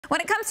When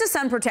it comes to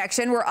sun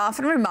protection, we're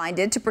often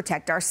reminded to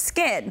protect our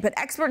skin, but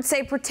experts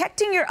say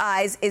protecting your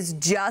eyes is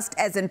just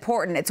as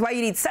important. It's why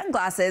you need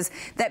sunglasses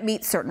that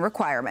meet certain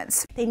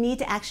requirements. They need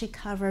to actually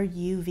cover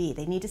UV.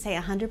 They need to say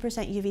 100%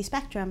 UV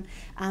spectrum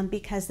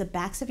because the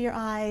backs of your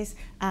eyes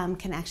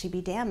can actually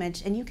be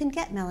damaged and you can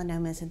get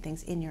melanomas and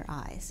things in your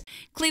eyes.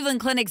 Cleveland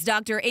Clinic's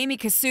Dr. Amy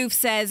Kassouf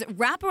says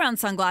wraparound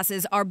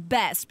sunglasses are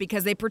best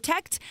because they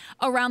protect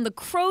around the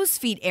crow's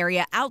feet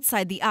area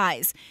outside the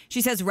eyes. She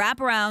says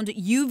wraparound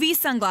UV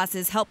sunglasses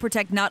help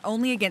protect not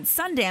only against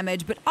sun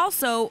damage, but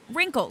also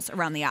wrinkles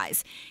around the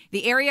eyes.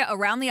 The area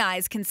around the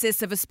eyes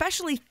consists of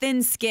especially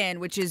thin skin,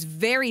 which is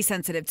very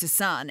sensitive to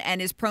sun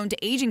and is prone to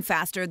aging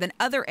faster than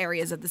other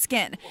areas of the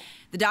skin.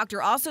 The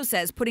doctor also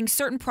says putting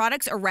certain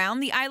products around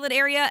the eyelid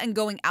area and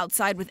going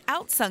outside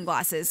without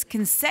sunglasses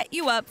can set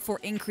you up for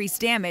increased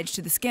damage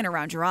to the skin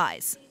around your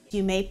eyes.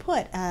 You may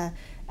put a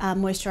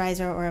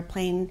moisturizer or a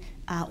plain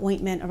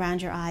ointment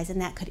around your eyes, and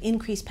that could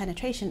increase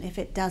penetration if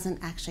it doesn't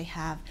actually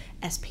have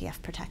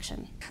SPF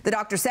protection. The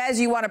doctor says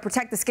you want to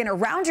protect the skin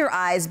around your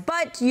eyes,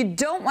 but you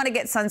don't want to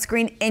get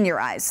sunscreen in your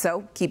eyes,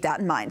 so keep that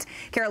in mind.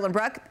 Carolyn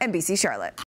Bruck, NBC Charlotte.